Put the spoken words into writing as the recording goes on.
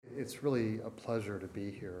it's really a pleasure to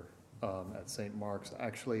be here at St. Mark's.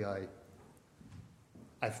 Actually, I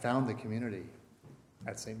found the community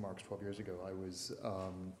at St. Mark's 12 years ago. I was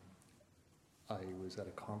at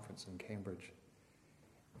a conference in Cambridge,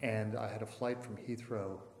 and I had a flight from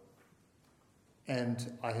Heathrow,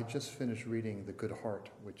 and I had just finished reading The Good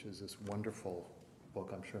Heart, which is this wonderful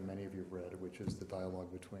book I'm sure many of you have read, which is the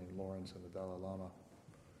dialogue between Lawrence and the Dalai Lama.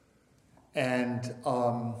 And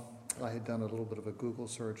I had done a little bit of a Google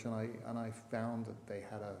search, and I found that they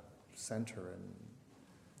had a center in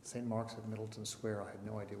St. Mark's at Middleton Square. I had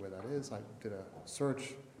no idea where that is. I did a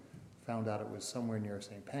search, found out it was somewhere near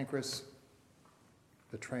St. Pancras.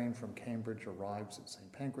 The train from Cambridge arrives at St.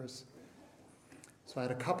 Pancras. So I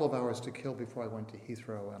had a couple of hours to kill before I went to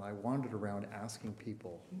Heathrow, and I wandered around asking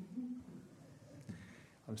people.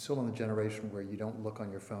 I'm still in the generation where you don't look on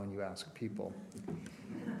your phone, you ask people.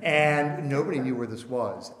 And nobody knew where this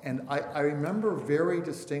was. And I remember very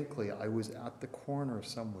distinctly, I was at the corner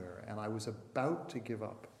somewhere, and I was about to give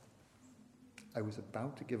up. I was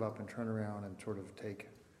about to give up and turn around and sort of take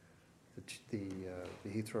the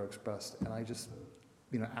Heathrow Express, and I just,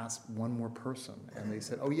 asked one more person, and they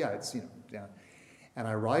said, "Oh yeah, it's down." And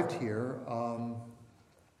I arrived here,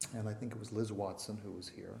 and I think it was Liz Watson who was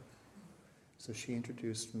here. So she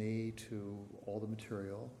introduced me to all the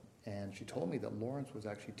material, and she told me that Lawrence was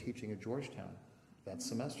actually teaching at Georgetown that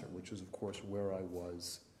semester, which is, of course, where I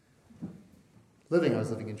was living. I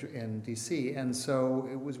was living in D.C., and so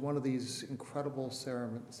it was one of these incredible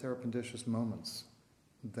serendipitous moments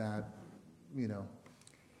that,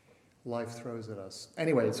 life throws at us.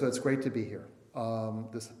 Anyway, so it's great to be here.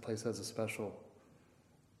 This place has a special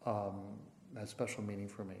meaning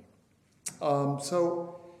for me.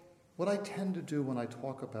 So what I tend to do when I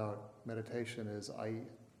talk about meditation is I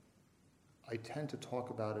tend to talk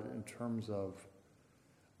about it in terms of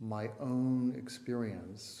my own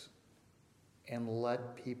experience and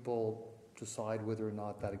let people decide whether or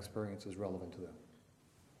not that experience is relevant to them.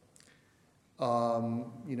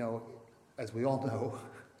 As we all know,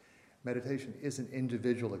 meditation is an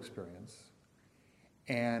individual experience.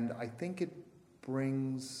 And I think it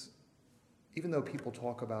brings, even though people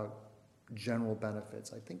talk about general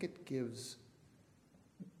benefits, I think it gives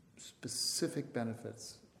specific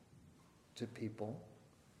benefits to people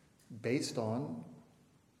based on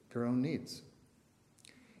their own needs.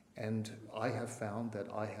 And I have found that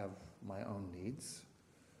I have my own needs,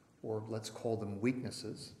 or let's call them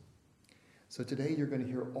weaknesses. So today you're going to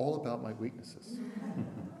hear all about my weaknesses.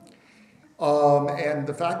 And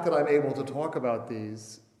the fact that I'm able to talk about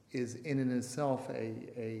these is in and itself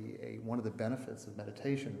a one of the benefits of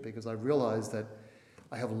meditation, because I realize that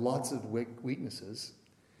I have lots of weaknesses,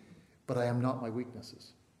 but I am not my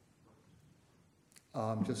weaknesses.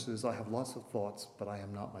 Just as I have lots of thoughts, but I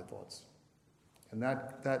am not my thoughts. And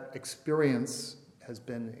that experience has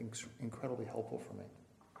been incredibly helpful for me.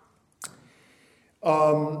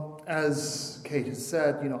 As Kate has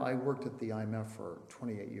said, I worked at the IMF for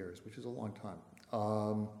 28 years, which is a long time,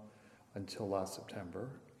 until last September.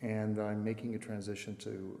 And I'm making a transition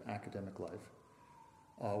to academic life,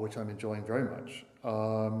 which I'm enjoying very much.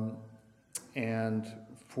 And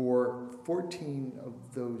for 14 of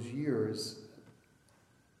those years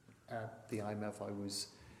at the IMF, I was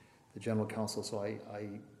the general counsel, so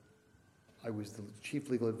I was the chief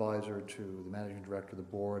legal advisor to the managing director of the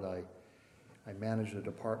board. I managed a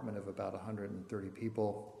department of about 130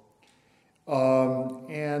 people.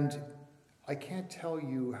 And I can't tell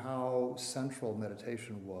you how central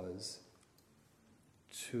meditation was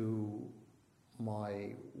to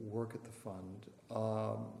my work at the fund.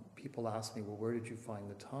 People ask me, well, where did you find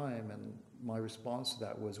the time? And my response to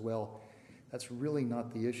that was, well, that's really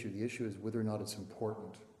not the issue. The issue is whether or not it's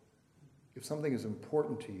important. If something is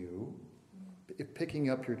important to you, if picking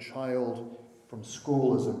up your child from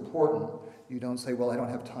school is important, you don't say, well, I don't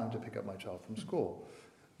have time to pick up my child from school.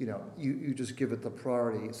 You just give it the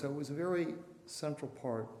priority. So it was a very central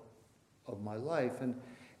part of my life. And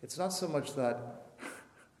it's not so much that,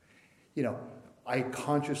 I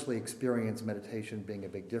consciously experience meditation being a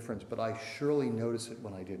big difference, but I surely notice it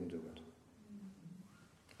when I didn't do it.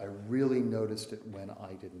 I really noticed it when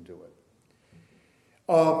I didn't do it.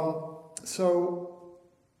 So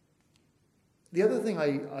the other thing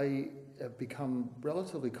I have become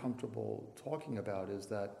relatively comfortable talking about is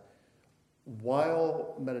that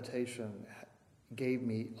while meditation gave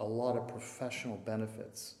me a lot of professional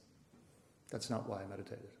benefits, that's not why I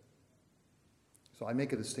meditated. So I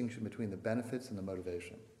make a distinction between the benefits and the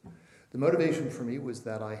motivation. The motivation for me was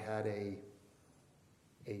that I had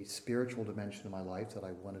a spiritual dimension in my life that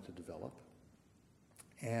I wanted to develop.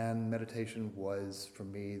 And meditation was, for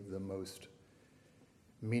me, the most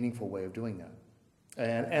meaningful way of doing that.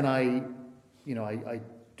 And I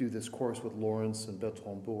do this course with Lawrence and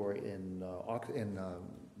Bertrand Bourg in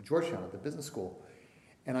Georgetown at the business school.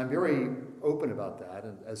 And I'm very open about that,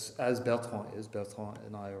 and as Bertrand is. Bertrand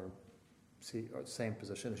and I are the same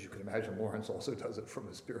position. As you can imagine, Lawrence also does it from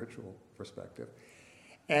a spiritual perspective.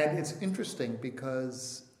 And it's interesting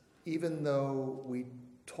because even though we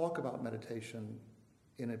talk about meditation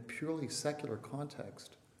in a purely secular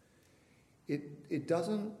context, it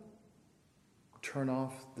doesn't turn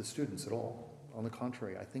off the students at all. On the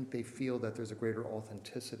contrary, I think they feel that there's a greater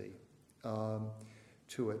authenticity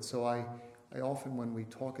to it. So I often, when we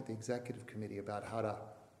talk at the executive committee about how to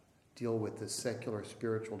deal with the secular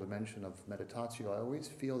spiritual dimension of meditatio, I always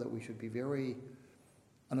feel that we should be very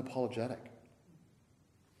unapologetic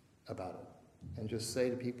about it and just say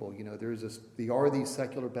to people, there are these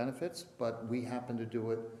secular benefits, but we happen to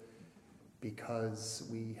do it because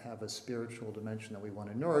we have a spiritual dimension that we want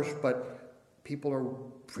to nourish, but people are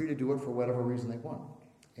free to do it for whatever reason they want.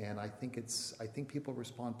 And I think people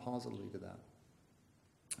respond positively to that.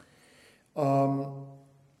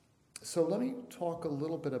 So let me talk a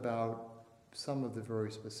little bit about some of the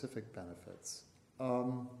very specific benefits.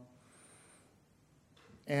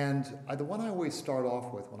 And the one I always start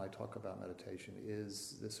off with when I talk about meditation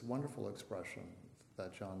is this wonderful expression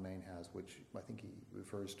that John Main has, which I think he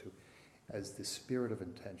refers to as the spirit of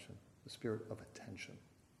intention, the spirit of attention.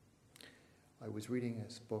 I was reading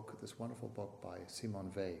this wonderful book by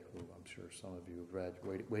Simone Weil, who I'm sure some of you have read,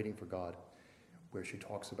 Waiting for God, where she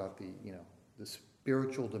talks about the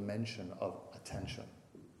spiritual dimension of attention,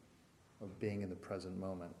 of being in the present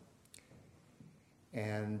moment.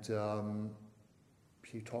 And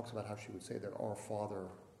she talks about how she would say that Our Father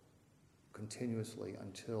continuously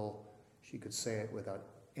until she could say it without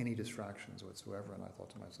any distractions whatsoever. And I thought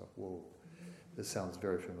to myself, whoa, this sounds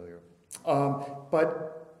very familiar.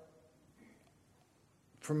 But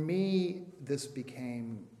for me, this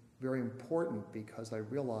became very important because I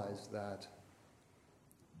realized that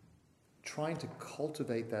trying to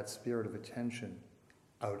cultivate that spirit of attention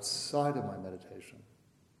outside of my meditation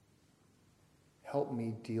helped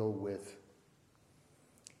me deal with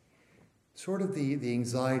sort of the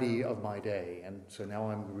anxiety of my day. And so now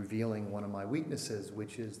I'm revealing one of my weaknesses,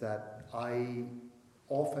 which is that I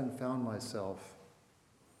often found myself,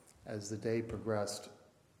 as the day progressed,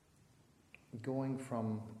 going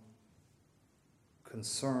from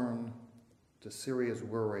concern to serious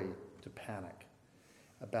worry to panic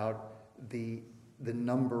about the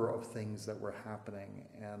number of things that were happening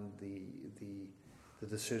and the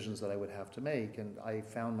decisions that I would have to make. And I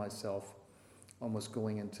found myself almost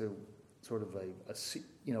going into sort of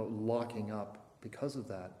locking up because of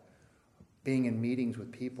that, being in meetings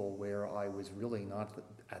with people where I was really not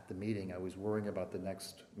at the meeting. I was worrying about the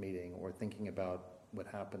next meeting or thinking about what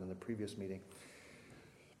happened in the previous meeting.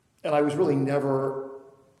 And I was really never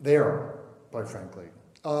there, quite frankly.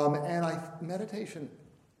 And meditation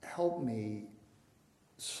helped me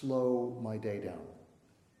slow my day down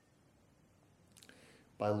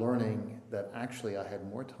by learning that actually I had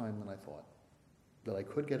more time than I thought, that I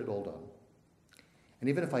could get it all done. And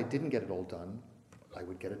even if I didn't get it all done, I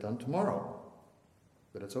would get it done tomorrow,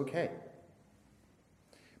 that it's okay.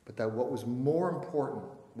 But that what was more important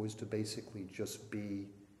was to basically just be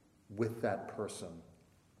with that person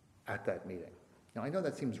at that meeting. Now, I know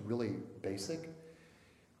that seems really basic,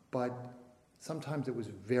 but sometimes it was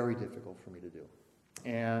very difficult for me to do.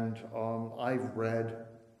 And I've read,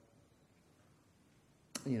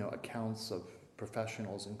 accounts of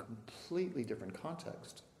professionals in completely different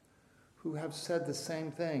contexts who have said the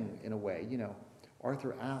same thing in a way.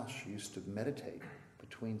 Arthur Ashe used to meditate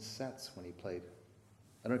between sets when he played.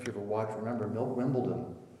 I don't know if you ever remember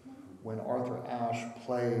Wimbledon, when Arthur Ashe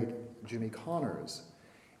played Jimmy Connors,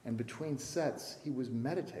 and between sets he was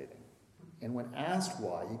meditating. And when asked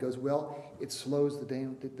why, he goes, well, it slows the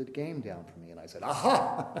game down for me. And I said,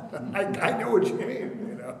 aha, I know what you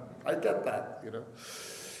mean, I get that,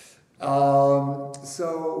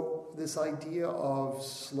 So this idea of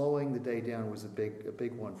slowing the day down was a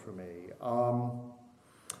big one for me.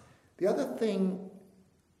 The other thing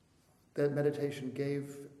that meditation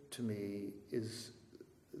gave to me is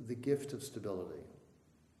the gift of stability.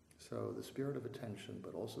 So the spirit of attention,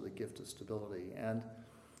 but also the gift of stability. And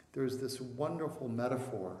there's this wonderful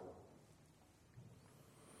metaphor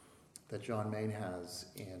that John Main has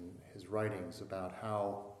in his writings about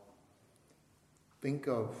how, think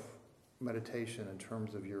of meditation in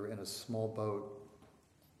terms of you're in a small boat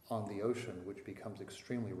on the ocean, which becomes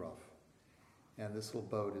extremely rough. And this little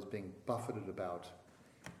boat is being buffeted about,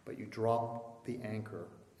 but you drop the anchor,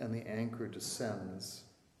 and the anchor descends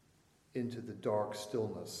into the dark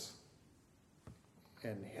stillness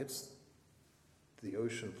and hits the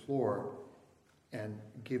ocean floor and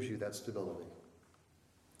gives you that stability.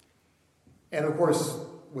 And of course,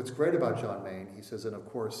 what's great about John Main, he says, and of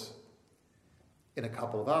course, in a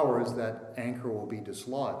couple of hours, that anchor will be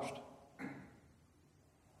dislodged.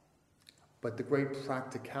 But the great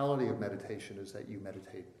practicality of meditation is that you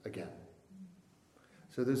meditate again.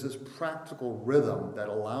 So there's this practical rhythm that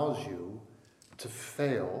allows you to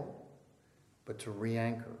fail, but to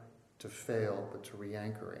re-anchor, to fail, but to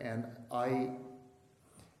re-anchor. And I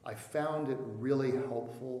found it really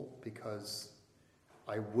helpful because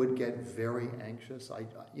I would get very anxious.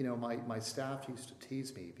 My staff used to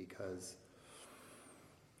tease me because,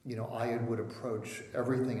 I would approach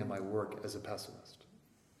everything in my work as a pessimist.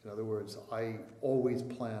 In other words, I always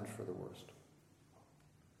planned for the worst.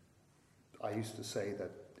 I used to say that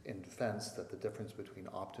in defense that the difference between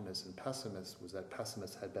optimists and pessimists was that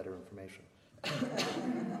pessimists had better information.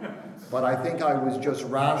 But I think I was just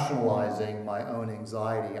rationalizing my own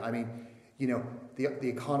anxiety. I mean, the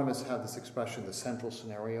economists have this expression, the central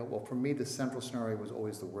scenario. Well, for me, the central scenario was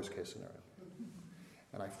always the worst case scenario.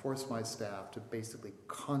 And I forced my staff to basically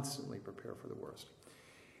constantly prepare for the worst.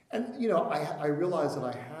 And, I realized that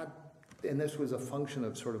I had, and this was a function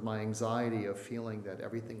of sort of my anxiety of feeling that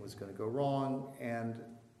everything was going to go wrong. And,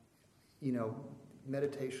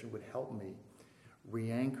 meditation would help me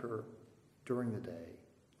re-anchor during the day.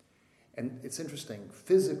 And it's interesting,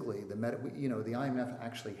 physically, the IMF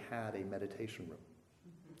actually had a meditation room.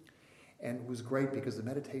 And it was great because the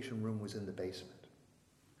meditation room was in the basement.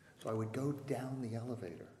 So I would go down the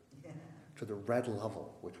elevator to the red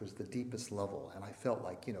level, which was the deepest level. And I felt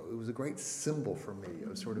like, it was a great symbol for me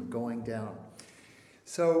of sort of going down.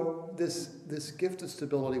 So this gift of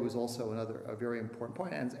stability was also a very important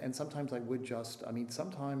point. And sometimes I would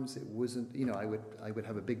sometimes it wasn't, I would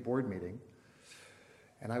have a big board meeting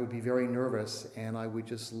and I would be very nervous and I would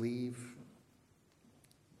just leave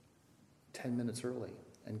 10 minutes early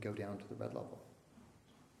and go down to the red level.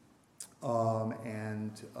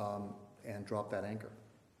 And drop that anchor.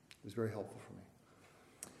 It was very helpful for me.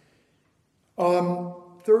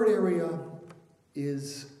 Third area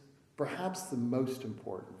is perhaps the most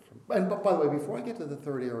important. But by the way, before I get to the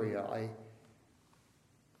third area,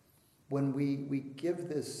 when we give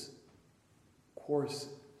this course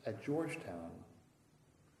at Georgetown,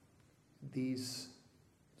 these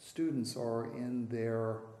students are in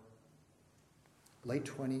their late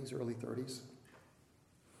 20s, early 30s.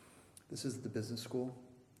 This is the business school.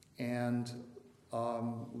 And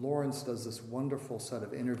Lawrence does this wonderful set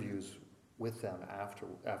of interviews with them after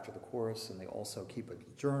the course, and they also keep a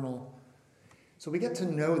journal. So we get to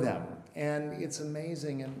know them, and it's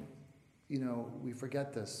amazing, and we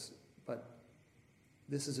forget this, but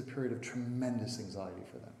this is a period of tremendous anxiety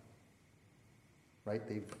for them. Right?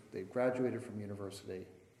 They've graduated from university,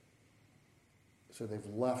 so they've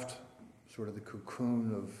left sort of the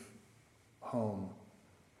cocoon of home.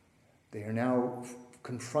 They are now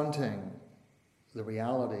confronting the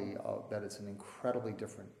reality of that it's an incredibly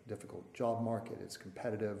difficult job market. It's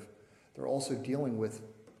competitive. They're also dealing with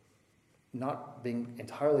not being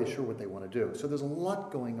entirely sure what they want to do. So there's a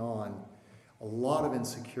lot going on, a lot of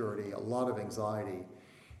insecurity, a lot of anxiety.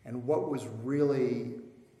 And what was really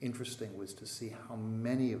interesting was to see how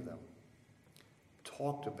many of them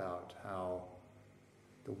talked about how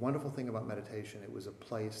the wonderful thing about meditation, it was a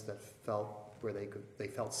place that where they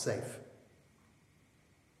felt safe.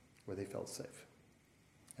 Where they felt safe.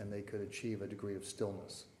 And they could achieve a degree of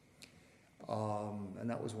stillness. And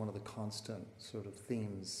that was one of the constant sort of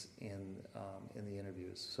themes in the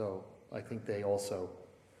interviews. So I think they also,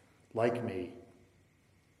 like me,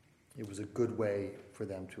 it was a good way for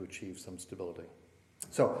them to achieve some stability.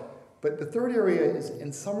 So, but the third area is,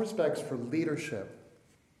 in some respects, for leadership,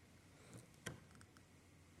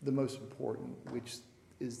 the most important, which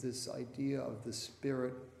is this idea of the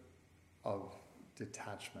spirit of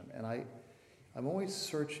detachment. And I'm always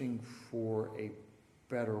searching for a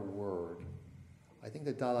better word. I think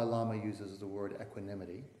the Dalai Lama uses the word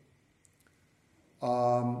equanimity.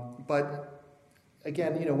 But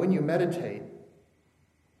again, when you meditate,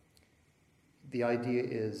 the idea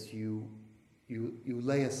is you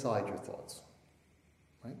lay aside your thoughts,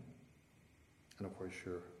 right? And of course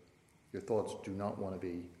your thoughts do not want to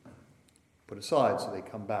be put aside, so they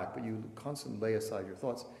come back, but you constantly lay aside your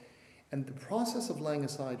thoughts. And the process of laying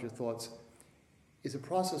aside your thoughts is a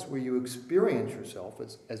process where you experience yourself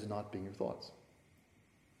as not being your thoughts.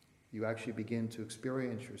 You actually begin to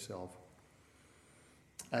experience yourself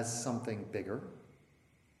as something bigger,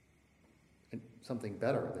 and something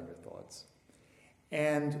better than your thoughts.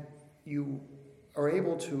 And you are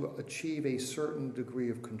able to achieve a certain degree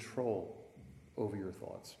of control over your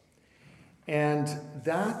thoughts. And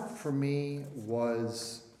that, for me,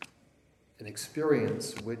 was an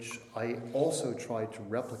experience which I also tried to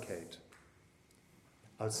replicate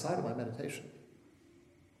outside of my meditation.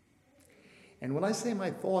 And when I say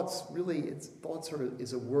my thoughts, really,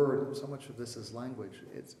 is a word. So much of this is language.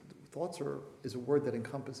 Is a word that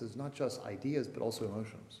encompasses not just ideas, but also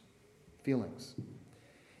emotions, feelings,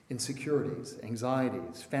 insecurities,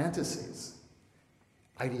 anxieties, fantasies,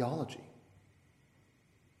 ideology.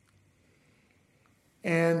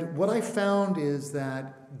 And what I found is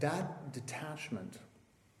that detachment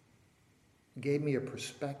gave me a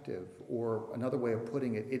perspective, or another way of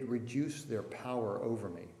putting it, it reduced their power over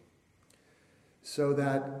me. So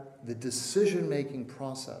that the decision-making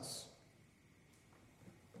process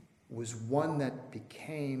was one that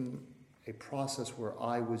became a process where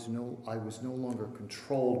I was no longer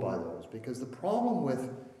controlled by those. Because the problem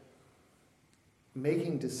with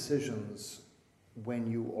making decisions when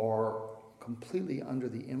you are completely under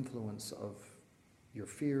the influence of your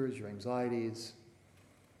fears, your anxieties,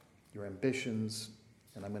 your ambitions,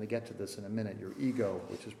 and I'm going to get to this in a minute, your ego,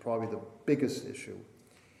 which is probably the biggest issue,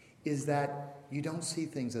 is that you don't see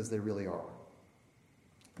things as they really are.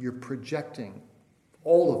 You're projecting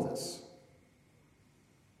all of this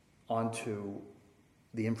onto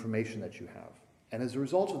the information that you have. And as a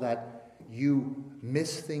result of that, you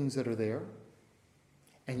miss things that are there,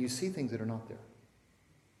 and you see things that are not there.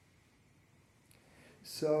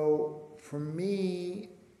 So for me,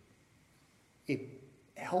 it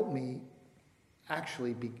helped me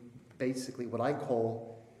actually be basically what I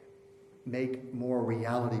call make more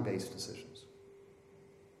reality-based decisions.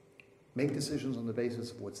 Make decisions on the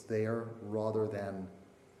basis of what's there rather than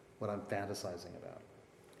what I'm fantasizing about.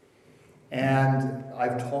 And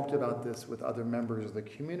I've talked about this with other members of the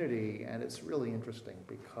community, and it's really interesting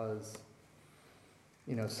because,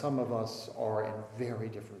 some of us are in very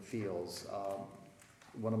different fields.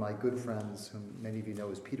 One of my good friends, whom many of you know,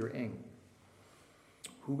 is Peter Ng,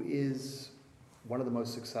 who is one of the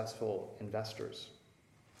most successful investors.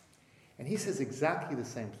 And he says exactly the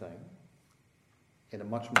same thing, in a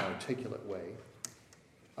much more articulate way,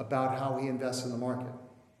 about how he invests in the market.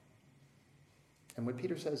 And what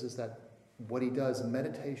Peter says is that what he does,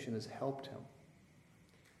 meditation has helped him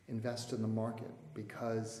invest in the market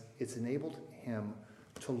because it's enabled him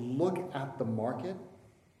to look at the market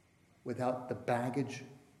without the baggage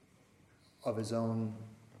of his own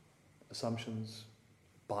assumptions,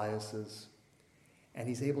 biases, and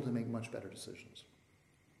he's able to make much better decisions.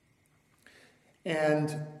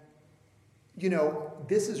 And,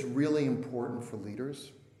 this is really important for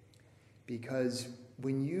leaders because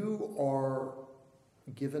when you are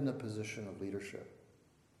given a position of leadership,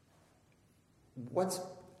 what's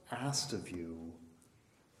asked of you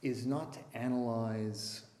is not to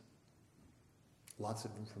analyze lots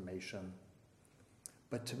of information,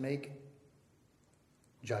 but to make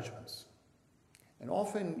judgments. And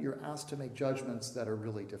often you're asked to make judgments that are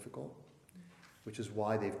really difficult, which is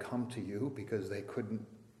why they've come to you, because they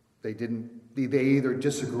either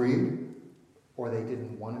disagreed or they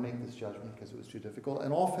didn't want to make this judgment because it was too difficult.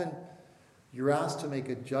 And often you're asked to make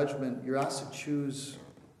a judgment, you're asked to choose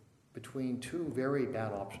between two very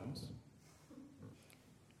bad options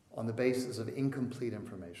on the basis of incomplete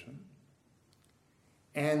information.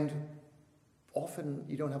 And often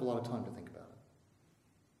you don't have a lot of time to think about it.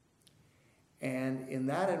 And in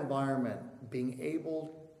that environment, being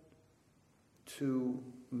able to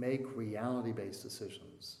make reality-based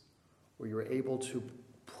decisions, where you're able to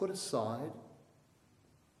put aside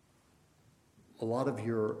a lot of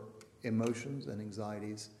your emotions and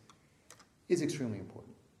anxieties, is extremely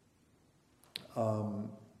important.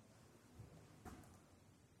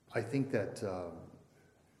 I think that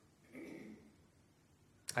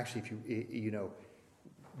actually, if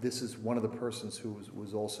this is one of the persons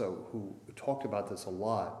who talked about this a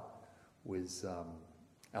lot was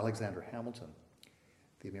Alexander Hamilton,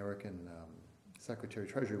 the American Secretary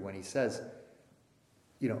of Treasury, when he says,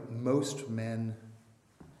 most men,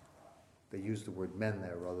 they use the word men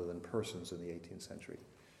there rather than persons in the 18th century.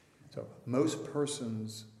 So most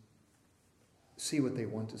persons see what they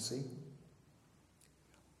want to see.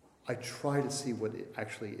 I try to see what it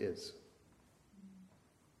actually is.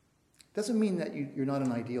 Doesn't mean that you're not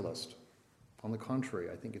an idealist. On the contrary,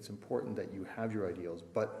 I think it's important that you have your ideals.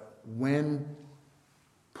 But when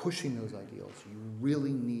pushing those ideals, you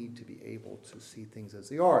really need to be able to see things as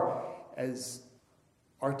they are. As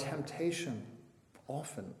our temptation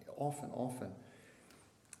often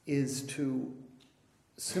is to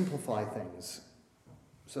simplify things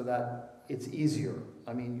so that it's easier.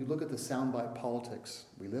 I mean, you look at the soundbite politics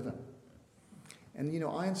we live in. And,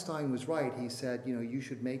 Einstein was right. He said, you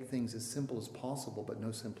should make things as simple as possible, but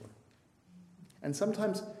no simpler. And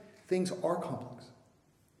sometimes things are complex.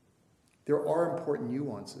 There are important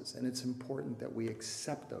nuances, and it's important that we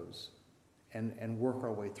accept those and work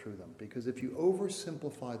our way through them. Because if you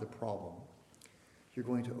oversimplify the problem, you're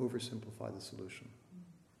going to oversimplify the solution.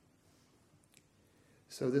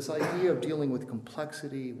 So this idea of dealing with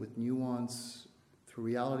complexity, with nuance, through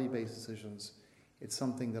reality-based decisions, it's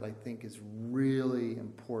something that I think is really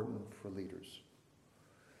important for leaders.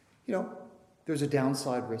 There's a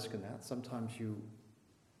downside risk in that. Sometimes you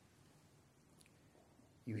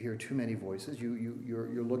hear too many voices.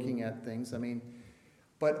 You're looking at things.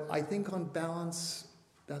 But I think on balance,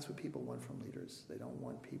 that's what people want from leaders. They don't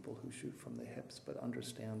want people who shoot from the hips, but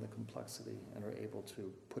understand the complexity and are able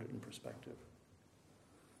to put it in perspective.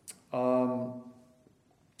 But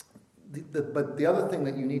the other thing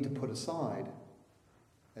that you need to put aside,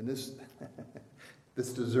 and this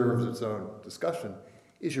this deserves its own discussion,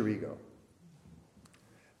 is your ego.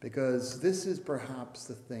 Because this is perhaps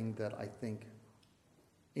the thing that I think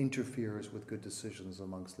interferes with good decisions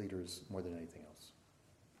amongst leaders more than anything else.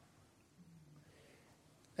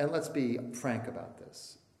 And let's be frank about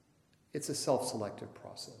this. It's a self-selective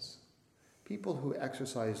process. People who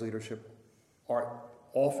exercise leadership are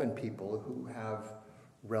often people who have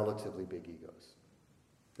relatively big egos.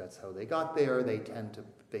 That's how they got there. They tend to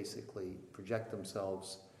basically project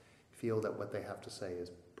themselves, feel that what they have to say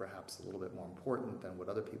is perhaps a little bit more important than what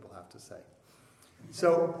other people have to say.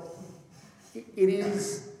 So it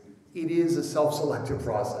is a self-selective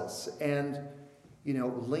process. And,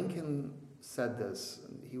 Lincoln said this,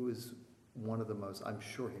 and he was one of the most, I'm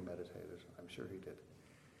sure he meditated, I'm sure he did.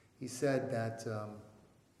 He said that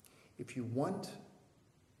if you want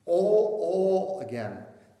all, again,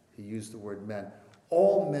 he used the word men,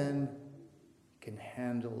 all men can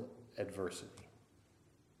handle adversity.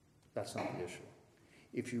 That's not the issue.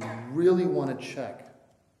 If you really want to check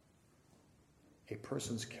a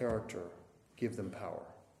person's character, give them power.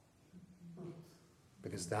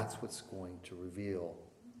 Because that's what's going to reveal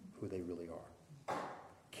who they really are.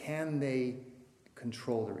 Can they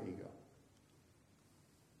control their ego?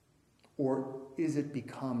 Or is it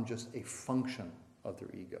become just a function of their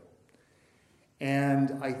ego?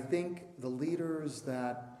 And I think the leaders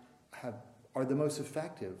that are the most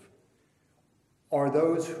effective are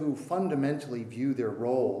those who fundamentally view their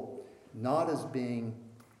role not as being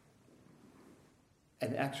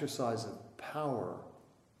an exercise of power,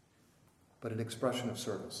 but an expression of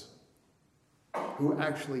service, who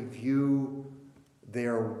actually view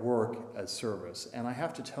their work as service. And I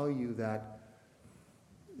have to tell you that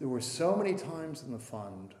there were so many times in the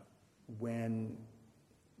fund when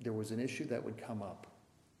there was an issue that would come up.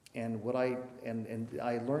 And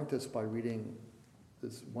I learned this by reading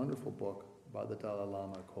this wonderful book by the Dalai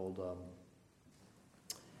Lama called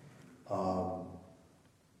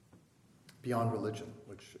Beyond Religion,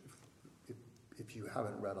 which if you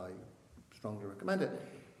haven't read, I strongly recommend it.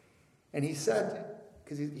 And he said,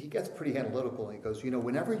 because he gets pretty analytical, and he goes,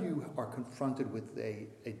 whenever you are confronted with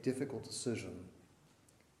a difficult decision,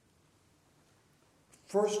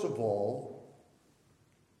 first of all,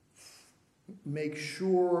 make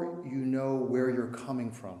sure you know where you're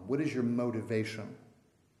coming from. What is your motivation?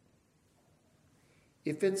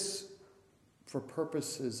 If it's for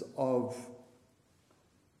purposes of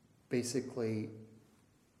basically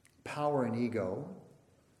power and ego,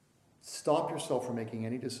 stop yourself from making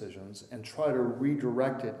any decisions and try to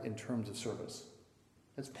redirect it in terms of service.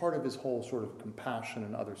 It's part of his whole sort of compassion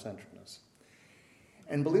and other-centeredness.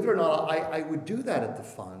 And believe it or not, I would do that at the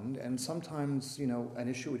fund, and sometimes, an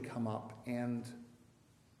issue would come up, and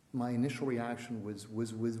my initial reaction was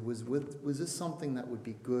this something that would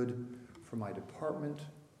be good for my department?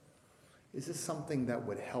 Is this something that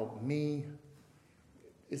would help me?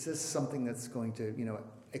 Is this something that's going to,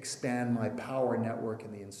 expand my power network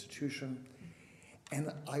in the institution?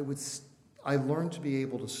 And I learned to be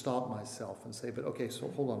able to stop myself and say, but okay, so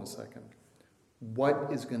hold on a second. What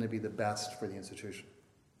is going to be the best for the institution?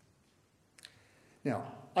 Now,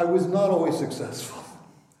 I was not always successful,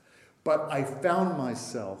 but I found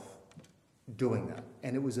myself doing that.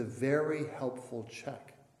 And it was a very helpful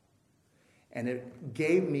check. And it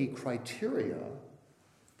gave me criteria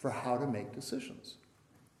for how to make decisions.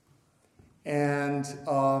 And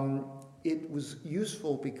it was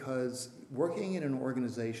useful because working in an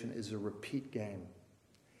organization is a repeat game.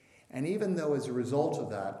 And even though as a result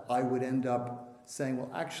of that, I would end up saying,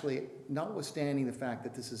 well, actually, notwithstanding the fact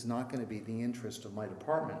that this is not going to be the interest of my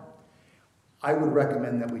department, I would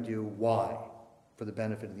recommend that we do Y for the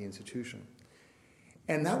benefit of the institution.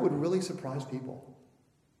 And that would really surprise people.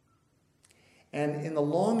 And in the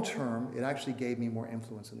long term, it actually gave me more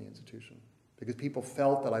influence in the institution because people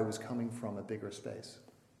felt that I was coming from a bigger space.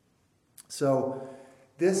 So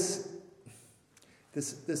this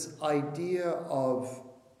idea of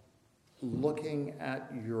looking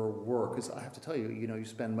at your work, because I have to tell you, you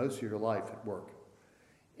spend most of your life at work.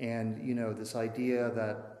 And, this idea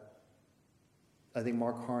that, I think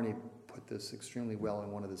Mark Harney put this extremely well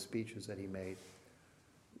in one of the speeches that he made,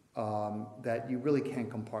 that you really can't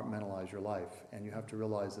compartmentalize your life. And you have to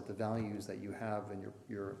realize that the values that you have in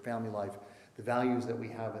your family life, the values that we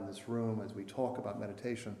have in this room as we talk about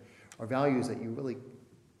meditation, are values that you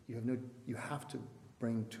have to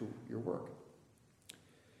bring to your work.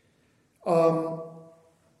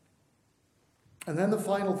 And then the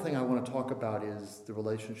final thing I want to talk about is the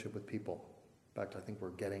relationship with people. In fact, I think we're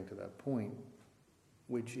getting to that point,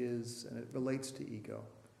 which is, and it relates to ego,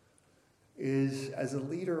 is as a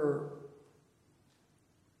leader,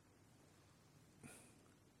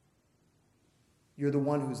 you're the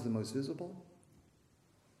one who's the most visible,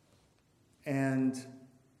 and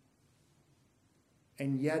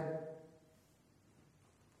yet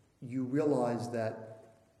you realize that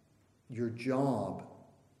your job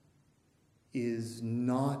is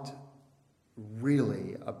not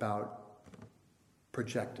really about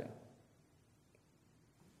projecting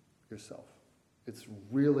yourself. It's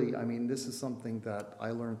really, this is something that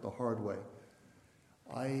I learned the hard way.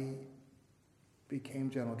 I became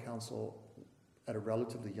general counsel at a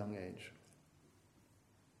relatively young age,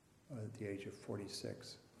 at the age of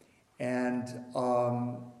 46. And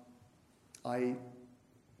I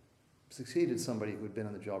succeeded somebody who had been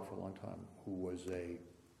in the job for a long time, who was a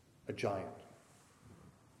giant,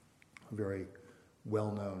 a very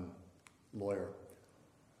well-known lawyer.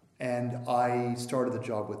 And I started the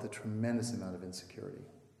job with a tremendous amount of insecurity.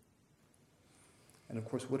 And of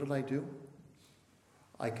course, what did I do?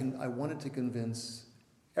 I wanted to convince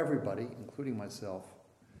everybody, including myself,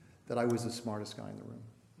 that I was the smartest guy in the room.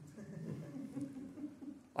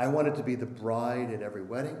 I wanted to be the bride at every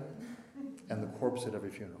wedding and the corpse at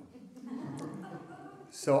every funeral.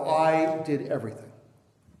 So I did everything.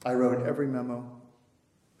 I wrote every memo.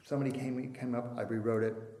 Somebody came up, I rewrote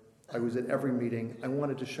it. I was at every meeting. I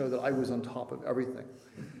wanted to show that I was on top of everything.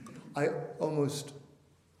 I almost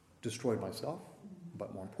destroyed myself,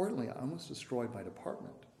 but more importantly, I almost destroyed my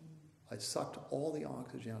department. I sucked all the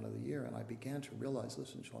oxygen out of the air, and I began to realize,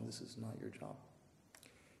 listen, Sean, this is not your job.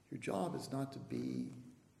 Your job is not to be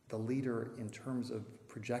the leader in terms of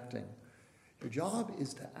projecting. Your job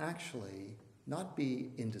is to actually not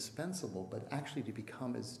be indispensable, but actually to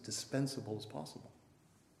become as dispensable as possible.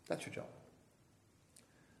 That's your job.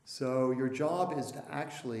 So your job is to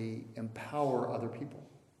actually empower other people.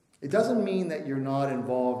 It doesn't mean that you're not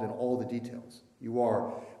involved in all the details. You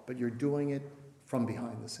are, but you're doing it from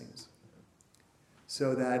behind the scenes.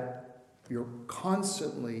 So that you're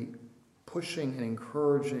constantly pushing and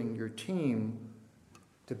encouraging your team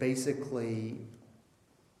to basically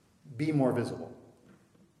be more visible.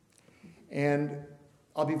 And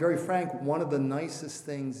I'll be very frank, one of the nicest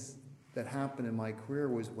things that happened in my career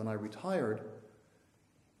was when I retired,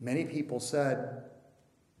 many people said,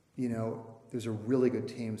 there's a really good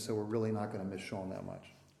team, so we're really not going to miss Sean that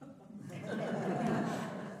much.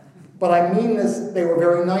 But I mean this, they were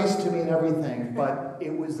very nice to me and everything, but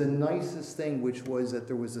it was the nicest thing, which was that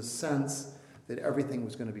there was a sense that everything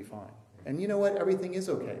was going to be fine. And you know what? Everything is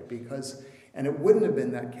okay, and it wouldn't have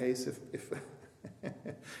been that case if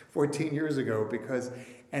 14 years ago,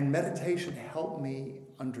 and meditation helped me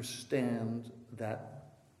understand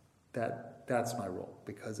that's my role,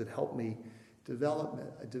 because it helped me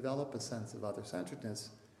develop a sense of other-centeredness.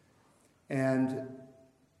 And,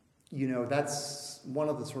 that's one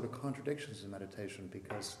of the sort of contradictions in meditation,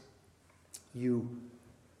 because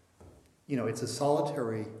it's a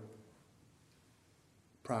solitary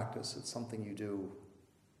practice. It's something you do.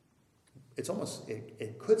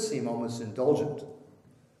 It could seem almost indulgent,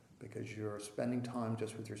 because you're spending time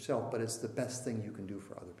just with yourself, but it's the best thing you can do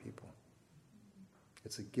for other people.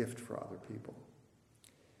 It's a gift for other people.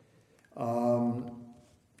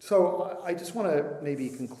 So I just want to maybe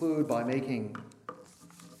conclude by making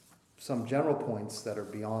some general points that are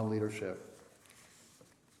beyond leadership,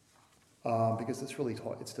 because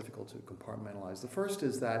it's difficult to compartmentalize. The first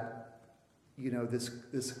is that, this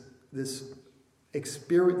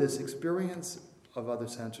experience of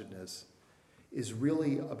other-centeredness is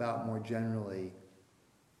really about, more generally,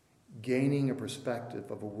 gaining a perspective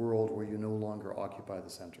of a world where you no longer occupy the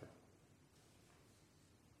center.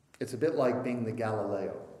 It's a bit like being the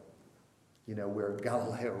Galileo, where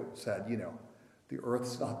Galileo said, The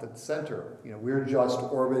Earth's not the center. We're just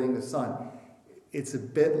orbiting the sun. It's a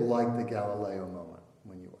bit like the Galileo moment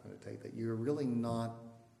when you meditate, that you're really not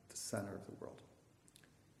the center of the world.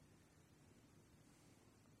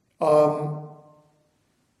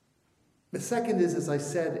 The second is, as I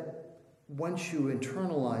said, once you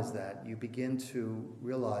internalize that, you begin to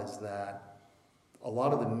realize that a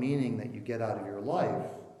lot of the meaning that you get out of your life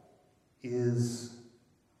is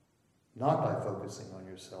not by focusing on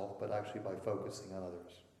yourself, but actually by focusing on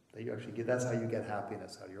others. That you actually that's how you get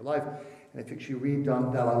happiness out of your life. And if you read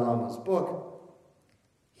Dalai Lama's book,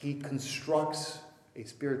 he constructs a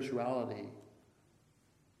spirituality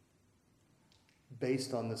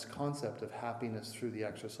based on this concept of happiness through the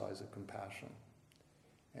exercise of compassion.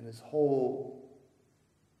 And his whole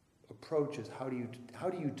approach is how do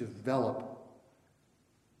you develop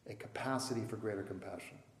a capacity for greater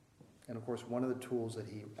compassion? And of course, one of the tools that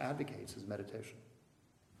he advocates is meditation.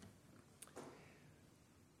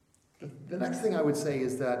 The next thing I would say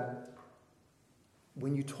is that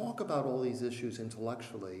when you talk about all these issues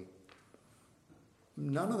intellectually,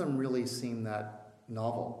 none of them really seem that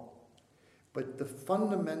novel. But the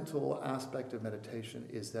fundamental aspect of meditation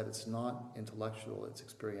is that it's not intellectual, it's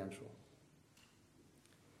experiential.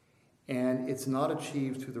 And it's not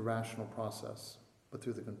achieved through the rational process, but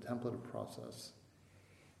through the contemplative process.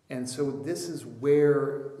 And so this is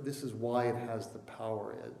why it has the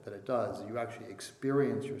power that it does. You actually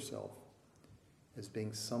experience yourself as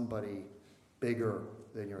being somebody bigger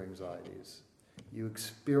than your anxieties. You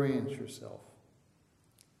experience yourself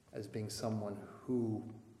as being someone who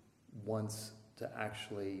wants to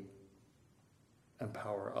actually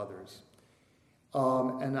empower others.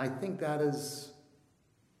 And I think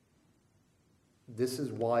this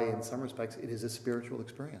is why, in some respects, it is a spiritual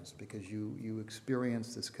experience, because you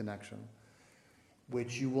experience this connection,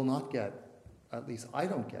 which you will not get, at least I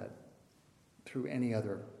don't get, through any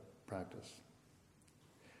other practice.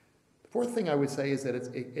 The fourth thing I would say is that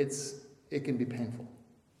it can be painful.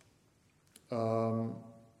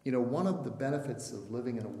 One of the benefits of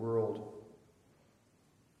living in a world,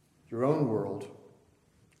 your own world,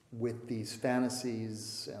 with these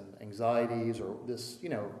fantasies and anxieties, or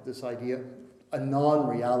this idea, a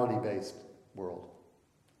non-reality based world,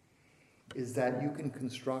 is that you can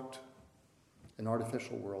construct an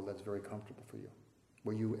artificial world that's very comfortable for you,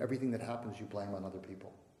 where everything that happens you blame on other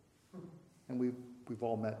people. And we've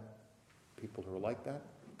all met people who are like that,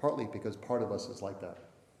 partly because part of us is like that.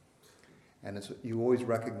 And you always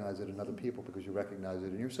recognize it in other people because you recognize it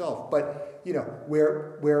in yourself. But,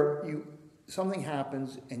 where something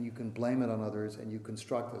happens and you can blame it on others and you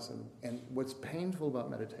construct this. And what's painful about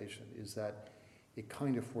meditation is that it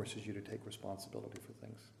kind of forces you to take responsibility for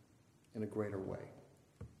things in a greater way.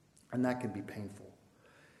 And that can be painful.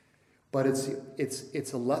 But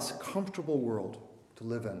it's a less comfortable world to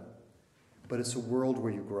live in, but it's a world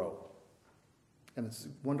where you grow. And it's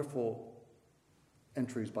wonderful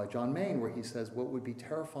entries by John Maine where he says what would be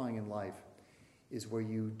terrifying in life is where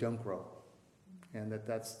you don't grow. And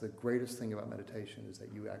that's the greatest thing about meditation, is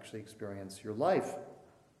that you actually experience your life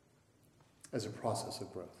as a process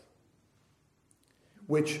of growth.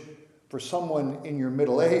 Which, for someone in your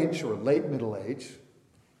middle age or late middle age,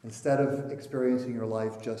 instead of experiencing your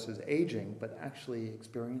life just as aging, but actually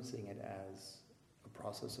experiencing it as a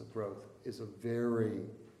process of growth, is a very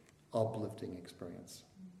uplifting experience.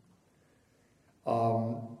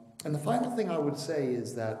 And the final thing I would say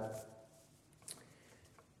is that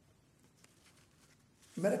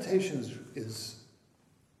meditation is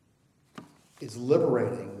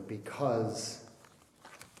liberating, because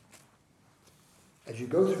as you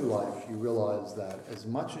go through life, you realize that as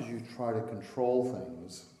much as you try to control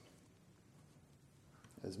things,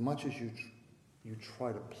 as much as you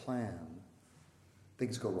try to plan,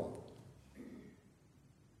 things go wrong.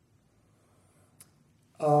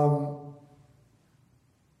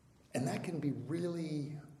 And that can be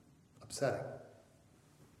really upsetting.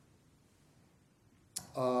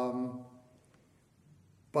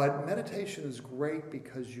 But meditation is great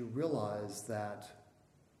because you realize that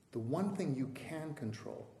the one thing you can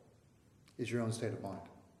control is your own state of mind.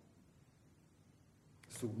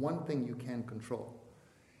 It's the one thing you can control.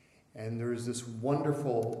 And there's this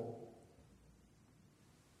wonderful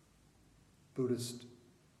Buddhist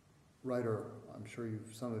writer, I'm sure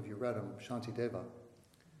some of you read him, Shantideva,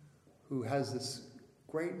 who has this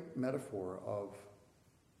great metaphor of,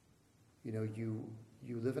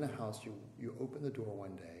 you live in a house, you open the door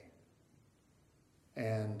one day,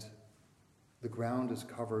 and the ground is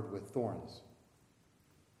covered with thorns.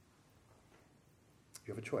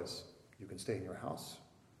 You have a choice. You can stay in your house.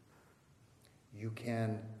 You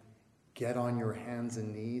can get on your hands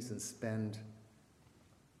and knees and spend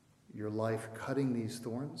your life cutting these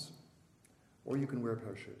thorns, or you can wear a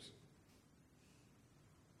pair of shoes.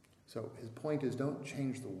 So his point is, don't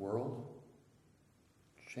change the world,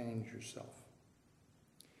 change yourself.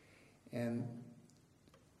 And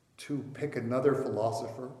to pick another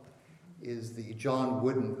philosopher is the John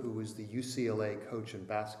Wooden, who was the UCLA coach in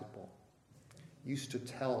basketball, used to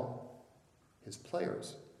tell his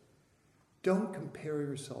players, don't compare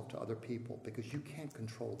yourself to other people because you can't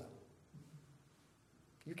control them.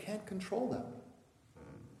 You can't control them.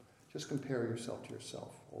 Just compare yourself to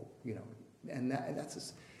yourself, or, and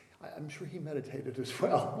that's. I'm sure he meditated as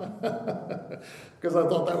well, because I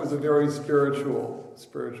thought that was a very spiritual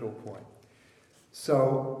point.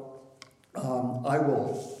 So I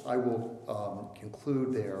will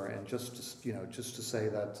conclude there, and just to say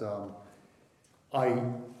that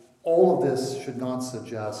all of this should not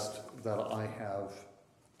suggest that I have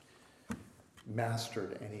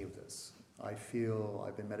mastered any of this. I feel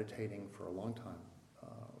I've been meditating for a long time,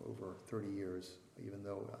 over 30 years, even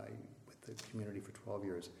though with the community for 12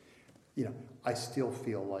 years. I still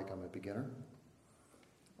feel like I'm a beginner.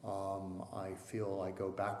 I feel I go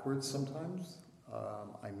backwards sometimes.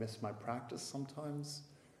 I miss my practice sometimes.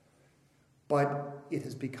 But it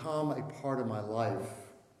has become a part of my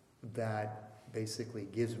life that basically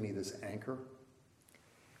gives me this anchor.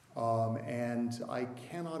 And I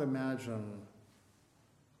cannot imagine,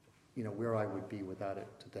 where I would be without it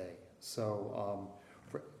today. So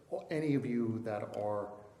for any of you that are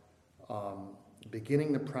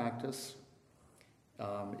beginning the practice,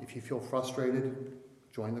 if you feel frustrated,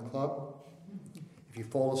 join the club. If you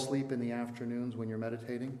fall asleep in the afternoons when you're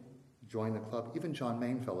meditating, join the club. Even John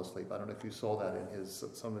Main fell asleep. I don't know if you saw that in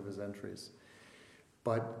some of his entries.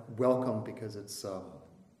 But welcome, because it's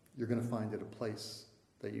you're going to find it a place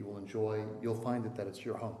that you will enjoy. You'll find it that it's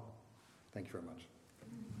your home. Thank you very much.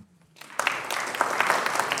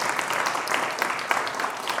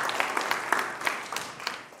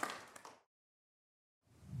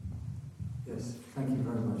 Yes, thank you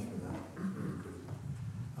very much for that. Very good.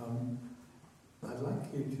 I'd like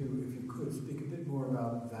you to, if you could, speak a bit more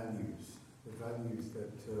about values, the values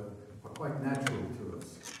that are quite natural to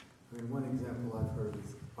us. I mean, one example I've heard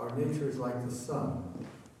is, our nature is like the sun,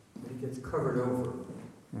 and it gets covered over.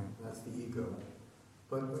 That's the ego.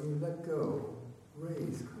 But when you let go,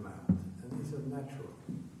 rays come out, and these are natural.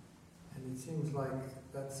 And it seems like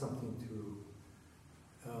that's something to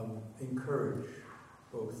encourage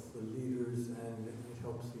both the leaders, and it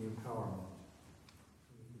helps the empowerment.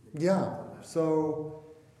 Yeah, so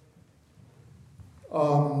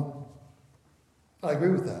I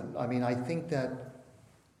agree with that. I mean, I think that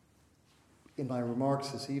in my remarks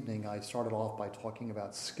this evening, I started off by talking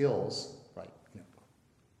about skills, right?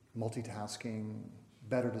 Multitasking,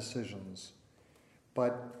 better decisions.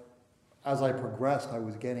 But as I progressed, I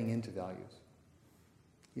was getting into values.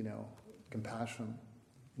 Compassion,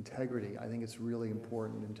 integrity. I think it's really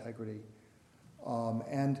important, integrity.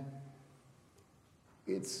 And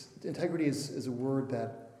integrity is a word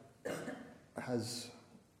that has,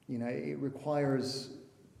 it requires,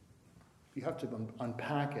 you have to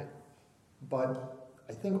unpack it. But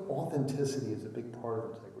I think authenticity is a big part of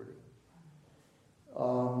integrity.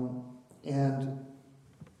 And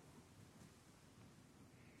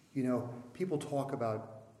people talk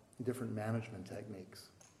about different management techniques.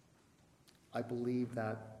 I believe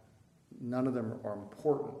that none of them are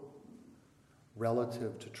important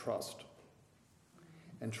relative to trust.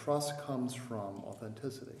 And trust comes from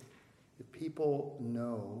authenticity. If people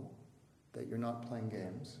know that you're not playing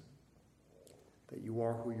games, that you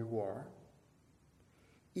are who you are,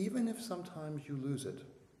 even if sometimes you lose it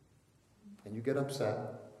and you get upset,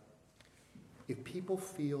 if people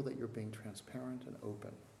feel that you're being transparent and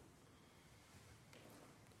open,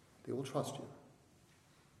 they will trust you.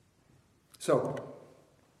 So,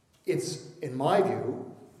 it's, in my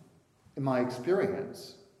view, in my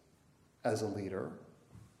experience as a leader,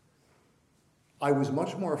 I was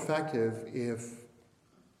much more effective if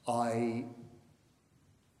I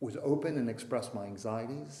was open and expressed my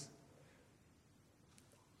anxieties,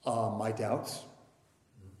 my doubts,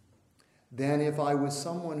 than if I was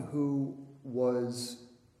someone who was,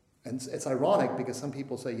 and it's ironic because some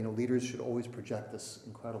people say, leaders should always project this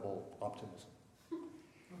incredible optimism.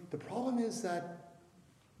 The problem is that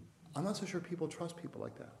I'm not so sure people trust people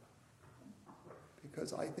like that.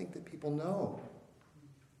 Because I think that people know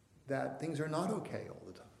that things are not okay all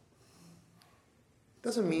the time.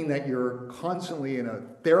 Doesn't mean that you're constantly in a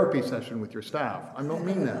therapy session with your staff. I don't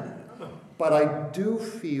mean that. But I do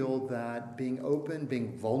feel that being open,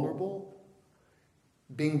 being vulnerable,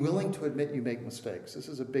 being willing to admit you make mistakes. This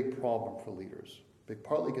is a big problem for leaders.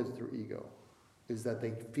 Partly because through ego. is that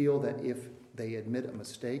they feel that if they admit a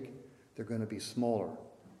mistake, they're going to be smaller.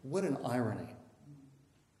 What an irony.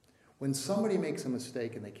 When somebody makes a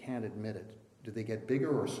mistake and they can't admit it, do they get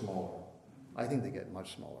bigger or smaller? I think they get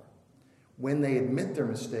much smaller. When they admit their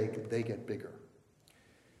mistake, they get bigger.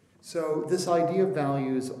 So this idea of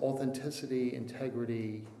values, authenticity,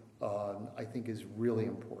 integrity, I think is really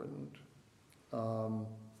important.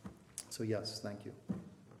 So yes, thank you.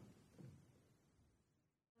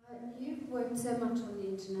 You've worked so much on the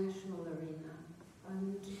international arena,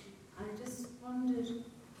 and I just wondered if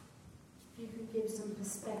you could give some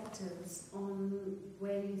perspectives on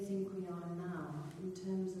where you think we are now in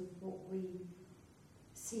terms of what we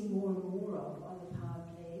see more and more of are the power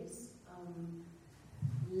plays,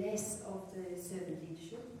 less of the servant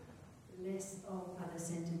leadership, less of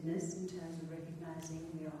other-centeredness in terms of recognizing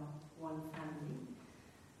we are one family,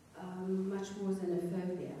 much more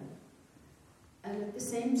xenophobia. And at the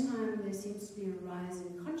same time, there seems to be a rise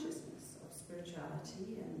in consciousness of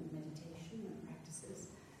spirituality and meditation and practices.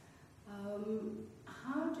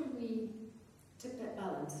 How do we tip that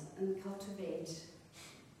balance and cultivate,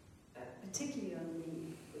 particularly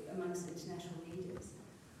amongst international leaders,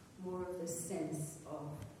 more of this sense of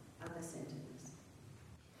other-centeredness?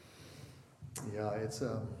 Yeah,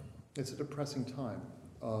 it's a depressing time.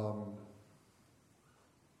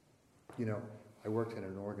 I worked in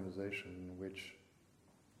an organization which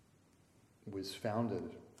was founded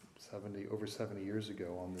over 70 years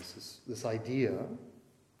ago on this idea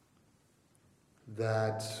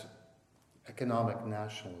that economic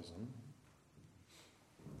nationalism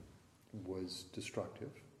was destructive,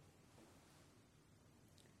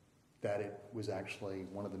 that it was actually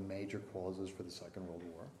one of the major causes for the Second World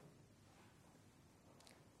War,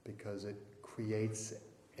 because it creates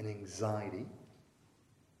an anxiety.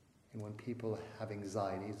 And when people have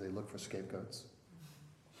anxieties, they look for scapegoats.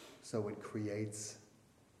 So it creates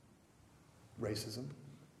racism.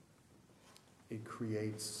 It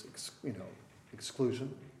creates,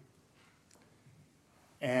 exclusion.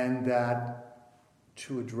 And that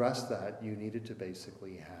to address that, you needed to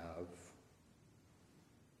basically have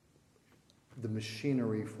the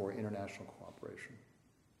machinery for international cooperation.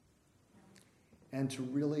 And to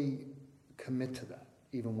really commit to that,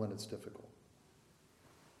 even when it's difficult.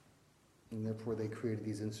 And therefore they created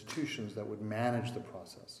these institutions that would manage the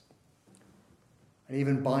process. And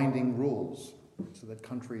even binding rules, so that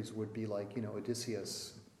countries would be like,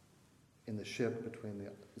 Odysseus in the ship between the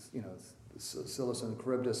Scylla and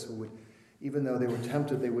Charybdis, who would, even though they were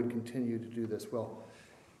tempted, they would continue to do this. Well,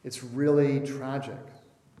 it's really tragic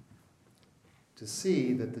to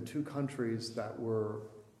see that the two countries that were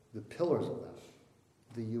the pillars of that,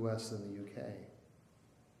 the US and the UK,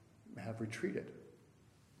 have retreated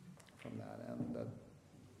from that, and that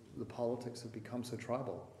the politics have become so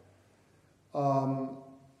tribal.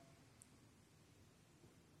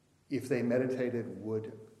 If they meditated,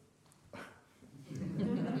 would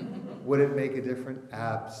it make a difference?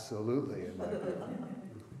 Absolutely, in my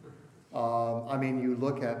opinion. You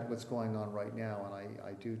look at what's going on right now, and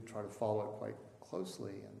I do try to follow it quite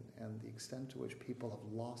closely, and the extent to which people have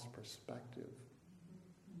lost perspective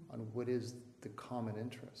on what is the common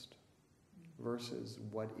interest versus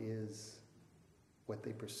what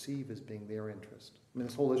they perceive as being their interest.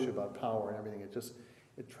 This whole issue about power and everything,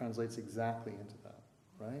 it translates exactly into that,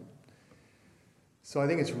 right? So I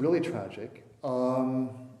think it's really tragic.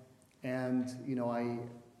 But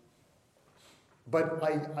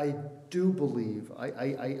I do believe,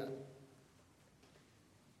 I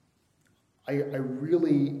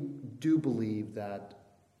really do believe that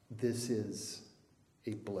this is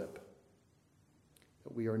a blip.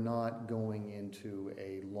 That we are not going into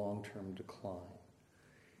a long-term decline,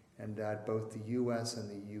 and that both the US and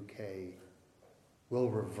the UK will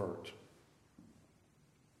revert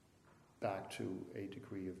back to a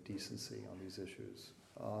degree of decency on these issues.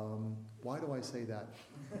 Why do I say that?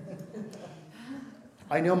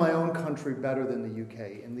 I know my own country better than the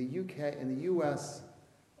UK. In the US,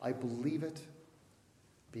 I believe it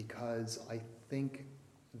because I think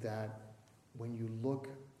that when you look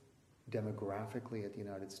demographically at the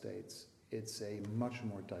United States, it's a much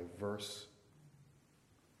more diverse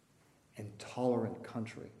and tolerant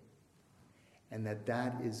country, and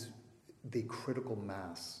that is the critical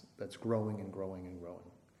mass that's growing and growing and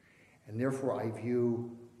growing. And therefore I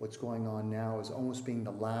view what's going on now as almost being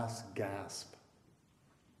the last gasp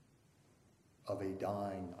of a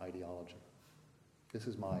dying ideology. This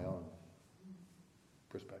is my own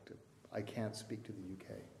perspective. I can't speak to the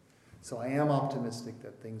UK. So I am optimistic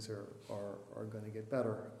that things are going to get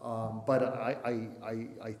better. But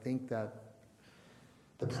I think that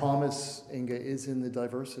the promise, Inga, is in the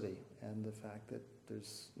diversity. and the fact that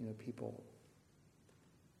there's, people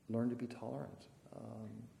learn to be tolerant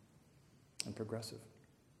and progressive.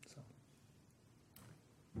 So.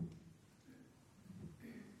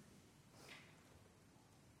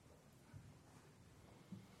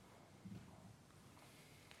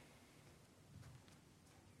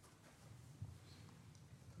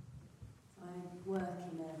 I work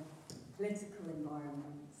in a political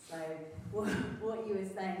environment, so what you were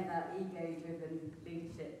saying about ego-driven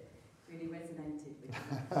leadership really resonated with me.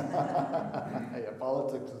 Yeah,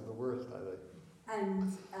 politics is the worst, I think.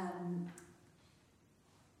 And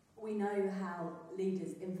we know how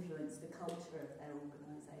leaders influence the culture of their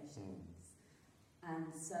organisations.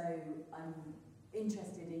 And so I'm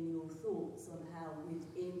interested in your thoughts on how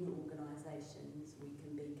within organisations we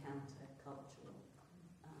can be counter-cultural,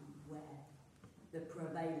 where the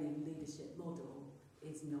prevailing leadership model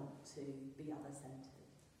is not to be other-centred.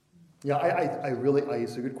 Yeah,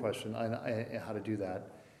 it's a good question, I how to do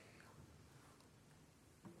that.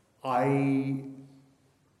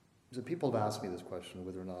 So people have asked me this question,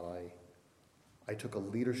 whether or not I took a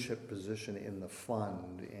leadership position in the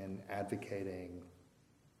fund in advocating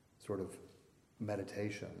sort of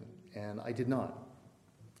meditation, and I did not.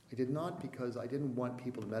 I did not because I didn't want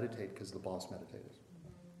people to meditate because the boss meditated.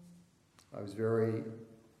 I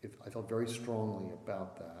felt very strongly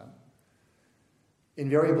about that.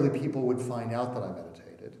 Invariably, people would find out that I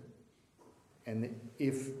meditated, and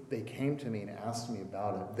if they came to me and asked me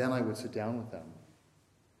about it, then I would sit down with them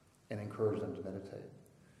and encourage them to meditate.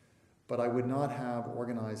 But I would not have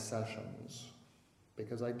organized sessions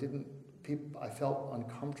because I felt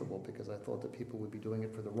uncomfortable because I thought that people would be doing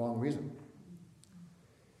it for the wrong reason.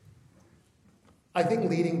 I think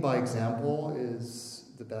leading by example is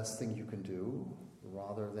the best thing you can do,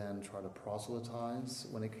 rather than try to proselytize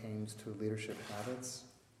when it comes to leadership habits.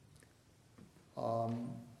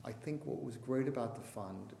 I think what was great about the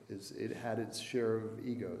fund is it had its share of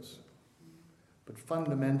egos. But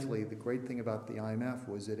fundamentally, the great thing about the IMF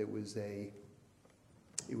was that it was a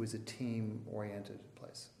team-oriented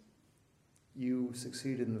place. You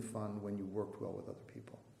succeeded in the fund when you worked well with other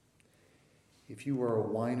people. If you were a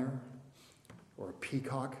whiner or a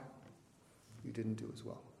peacock, you didn't do as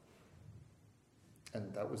well.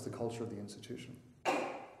 And that was the culture of the institution.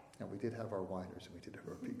 And we did have our whiners and we did have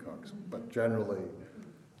our peacocks, but generally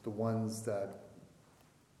the ones that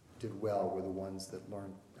did well were the ones that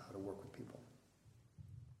learned how to work with people.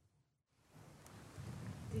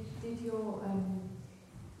 Did your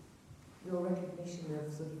recognition of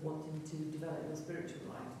sort of wanting to develop your spiritual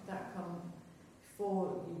life, did that come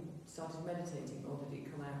before you started meditating, or did it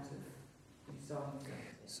come out of you starting to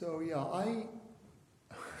meditate? So yeah,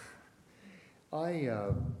 I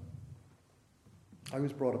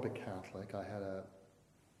was brought up a Catholic. I had a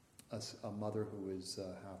mother who was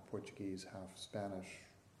half Portuguese, half Spanish.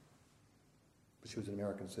 She was an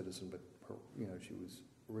American citizen, but she was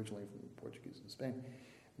originally from Portuguese and Spain.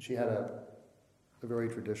 And she had a very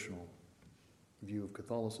traditional view of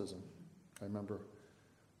Catholicism. I remember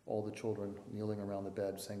all the children kneeling around the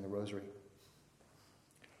bed saying the rosary.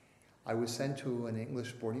 I was sent to an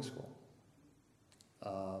English boarding school,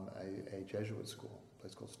 a Jesuit school, a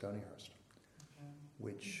place called Stonyhurst,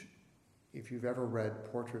 which, if you've ever read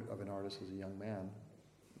Portrait of an Artist as a Young Man,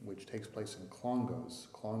 which takes place in Clongowes.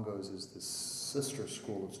 Clongowes is the sister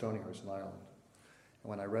school of Stonyhurst in Ireland. And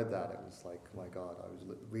when I read that, it was like, my God, I was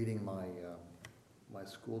reading my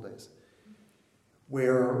school days,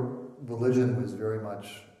 where religion was very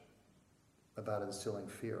much about instilling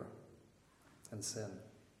fear and sin.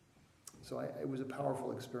 So it was a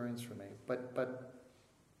powerful experience for me, but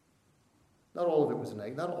not all of it was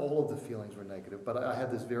negative. Not all of the feelings were negative, but I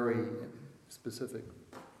had this very specific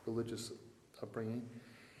religious upbringing.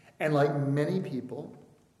 And like many people,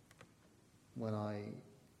 when I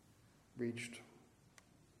reached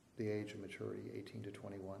the age of maturity, 18 to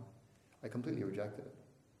 21, I completely rejected it.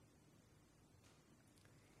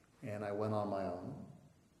 And I went on my own.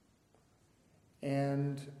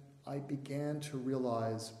 And I began to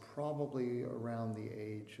realize, probably around the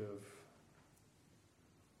age of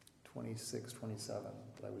 26, 27,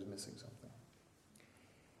 that I was missing something.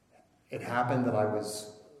 It happened that I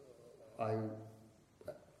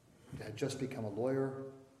had just become a lawyer,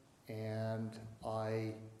 and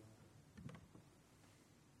I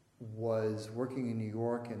was working in New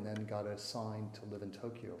York and then got assigned to live in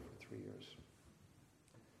Tokyo for 3 years.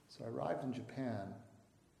 So I arrived in Japan,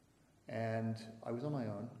 and I was on my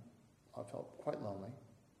own. I felt quite lonely.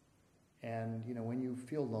 And, when you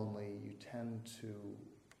feel lonely, you tend to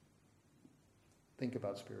think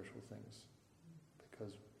about spiritual things,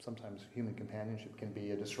 because sometimes human companionship can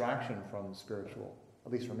be a distraction from spiritual,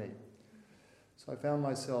 at least for me. So I found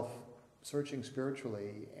myself searching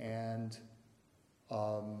spiritually, and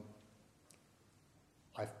I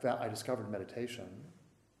discovered meditation,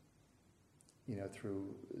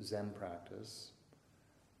 through Zen practice,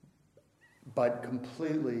 but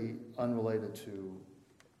completely unrelated to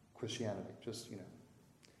Christianity,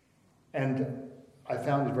 And I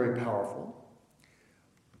found it very powerful,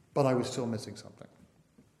 but I was still missing something.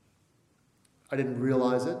 I didn't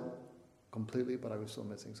realize it completely, but I was still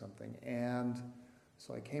missing something. And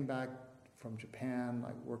so I came back from Japan,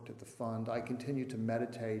 I worked at the fund, I continued to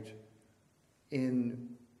meditate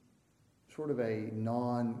in sort of a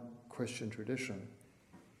non-Christian tradition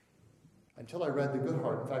until I read The Good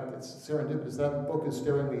Heart. In fact, it's serendipitous. That book is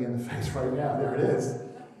staring me in the face right now. There it is.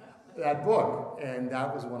 That book. And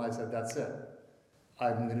that was when I said, that's it.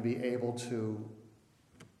 I'm going to be able to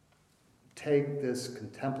take this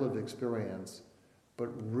contemplative experience, but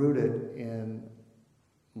root it in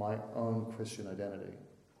my own Christian identity.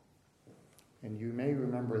 And you may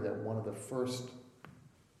remember that one of the first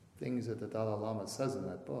things that the Dalai Lama says in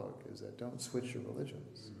that book is that don't switch your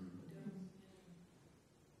religions.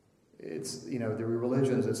 It's, the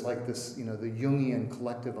religions, it's like this, the Jungian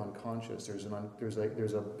collective unconscious. There's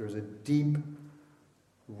a deep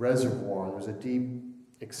reservoir, there's a deep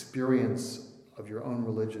experience of your own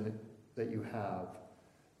religion that you have.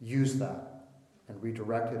 Use that and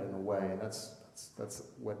redirect it in a way, and that's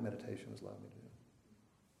what meditation has allowed me to do.